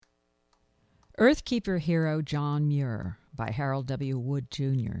Earthkeeper hero John Muir by Harold W. Wood,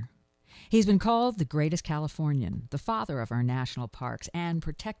 Jr. He's been called the greatest Californian, the father of our national parks, and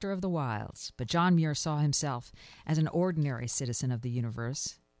protector of the wilds. But John Muir saw himself as an ordinary citizen of the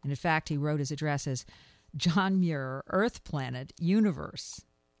universe. And in fact, he wrote his address as John Muir, Earth Planet, Universe.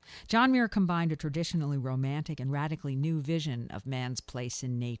 John Muir combined a traditionally romantic and radically new vision of man's place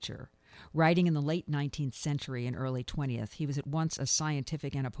in nature. Writing in the late 19th century and early 20th, he was at once a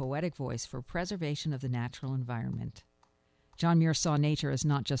scientific and a poetic voice for preservation of the natural environment. John Muir saw nature as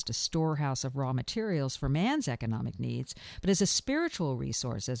not just a storehouse of raw materials for man's economic needs, but as a spiritual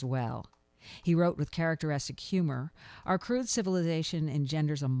resource as well. He wrote with characteristic humor, "Our crude civilization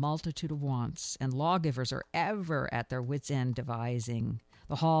engenders a multitude of wants, and lawgivers are ever at their wits' end devising.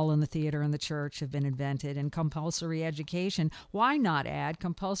 The hall and the theater and the church have been invented, and compulsory education. Why not add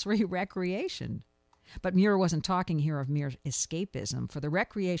compulsory recreation?" But Muir wasn't talking here of mere escapism, for the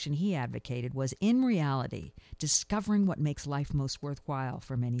recreation he advocated was, in reality, discovering what makes life most worthwhile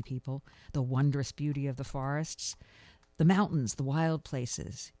for many people, the wondrous beauty of the forests, the mountains, the wild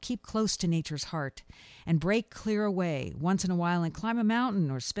places. Keep close to nature's heart and break clear away once in a while and climb a mountain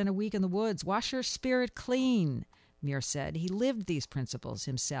or spend a week in the woods. Wash your spirit clean, Muir said. He lived these principles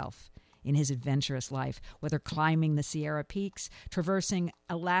himself in his adventurous life, whether climbing the Sierra Peaks, traversing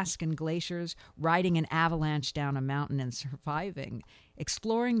Alaskan glaciers, riding an avalanche down a mountain and surviving,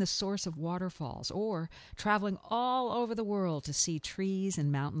 exploring the source of waterfalls, or traveling all over the world to see trees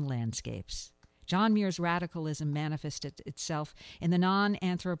and mountain landscapes. John Muir's radicalism manifested itself in the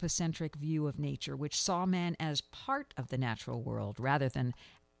non-anthropocentric view of nature, which saw man as part of the natural world rather than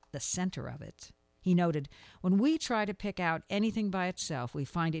the center of it. He noted, "When we try to pick out anything by itself, we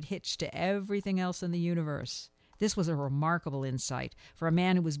find it hitched to everything else in the universe." This was a remarkable insight for a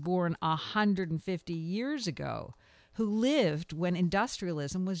man who was born 150 years ago, who lived when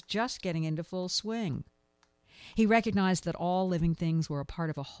industrialism was just getting into full swing. He recognized that all living things were a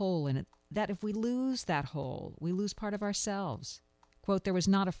part of a whole, and that if we lose that whole, we lose part of ourselves. Quote, "There was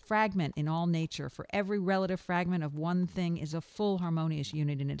not a fragment in all nature, for every relative fragment of one thing is a full harmonious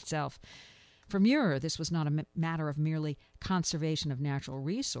unit in itself." For Muir, this was not a matter of merely conservation of natural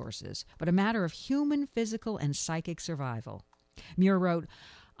resources, but a matter of human, physical, and psychic survival. Muir wrote,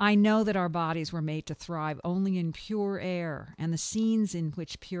 "I know that our bodies were made to thrive only in pure air and the scenes in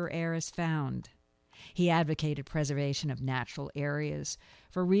which pure air is found." He advocated preservation of natural areas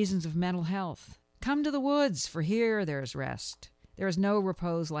for reasons of mental health. "Come to the woods, for here there's rest. There is no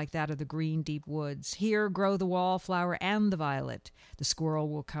repose like that of the green, deep woods. Here grow the wallflower and the violet. The squirrel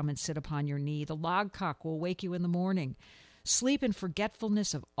will come and sit upon your knee. The logcock will wake you in the morning. Sleep in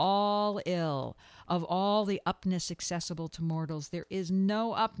forgetfulness of all ill, of all the upness accessible to mortals. There is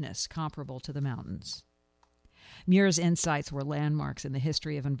no upness comparable to the mountains." Muir's insights were landmarks in the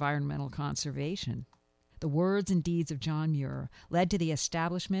history of environmental conservation. The words and deeds of John Muir led to the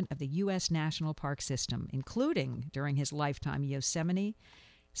establishment of the U.S. National Park System, including, during his lifetime, Yosemite,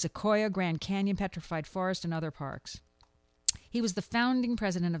 Sequoia, Grand Canyon, Petrified Forest, and other parks. He was the founding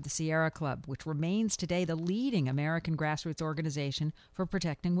president of the Sierra Club, which remains today the leading American grassroots organization for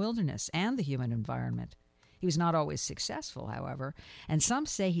protecting wilderness and the human environment. He was not always successful, however, and some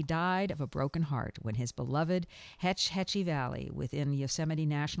say he died of a broken heart when his beloved Hetch Hetchy Valley within Yosemite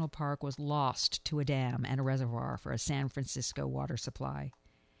National Park was lost to a dam and a reservoir for a San Francisco water supply,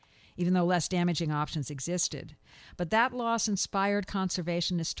 even though less damaging options existed. But that loss inspired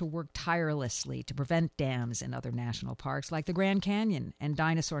conservationists to work tirelessly to prevent dams in other national parks like the Grand Canyon and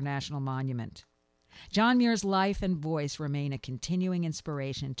Dinosaur National Monument. John Muir's life and voice remain a continuing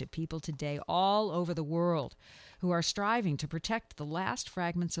inspiration to people today all over the world who are striving to protect the last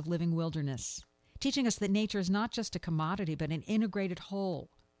fragments of living wilderness, teaching us that nature is not just a commodity but an integrated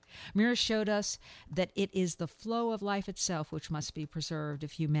whole. Muir showed us that it is the flow of life itself which must be preserved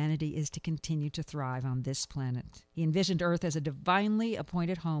if humanity is to continue to thrive on this planet. He envisioned Earth as a divinely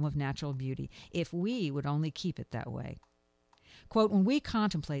appointed home of natural beauty, if we would only keep it that way. Quote, "When we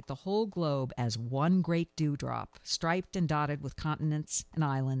contemplate the whole globe as one great dewdrop, striped and dotted with continents and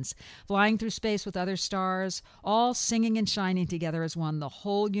islands, flying through space with other stars, all singing and shining together as one, the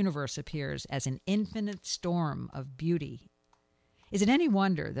whole universe appears as an infinite storm of beauty." Is it any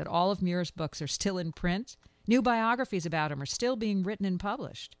wonder that all of Muir's books are still in print? New biographies about him are still being written and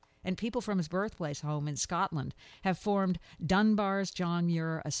published. And people from his birthplace home in Scotland have formed Dunbar's John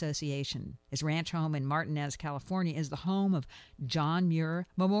Muir Association. His ranch home in Martinez, California, is the home of John Muir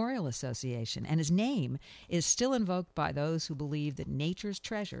Memorial Association, and his name is still invoked by those who believe that nature's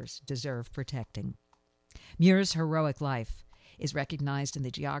treasures deserve protecting. Muir's heroic life is recognized in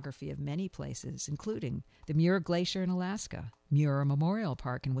the geography of many places, including the Muir Glacier in Alaska, Muir Memorial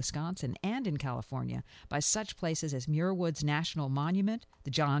Park in Wisconsin, and in California by such places as Muir Woods National Monument,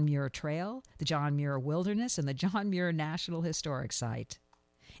 the John Muir Trail, the John Muir Wilderness, and the John Muir National Historic Site.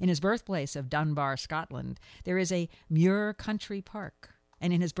 In his birthplace of Dunbar, Scotland, there is a Muir Country Park,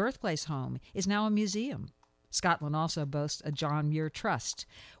 and in his birthplace home is now a museum. Scotland also boasts a John Muir Trust,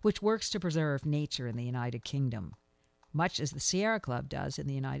 which works to preserve nature in the United Kingdom, much as the Sierra Club does in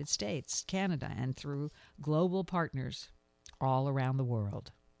the United States, Canada, and through global partners all around the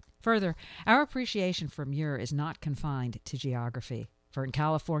world. Further, our appreciation for Muir is not confined to geography, for in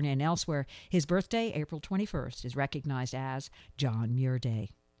California and elsewhere, his birthday, April 21st, is recognized as John Muir Day,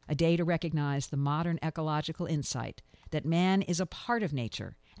 a day to recognize the modern ecological insight that man is a part of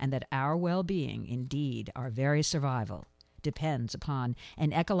nature and that our well-being, indeed our very survival, depends upon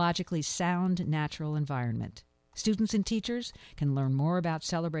an ecologically sound natural environment. Students and teachers can learn more about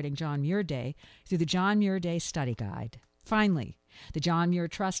celebrating John Muir Day through the John Muir Day Study Guide. Finally, the John Muir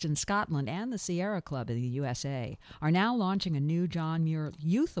Trust in Scotland and the Sierra Club in the USA are now launching a new John Muir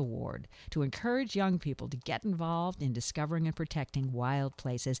Youth Award to encourage young people to get involved in discovering and protecting wild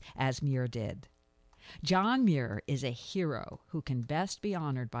places as Muir did. John Muir is a hero who can best be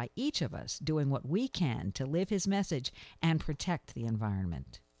honored by each of us doing what we can to live his message and protect the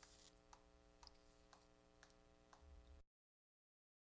environment.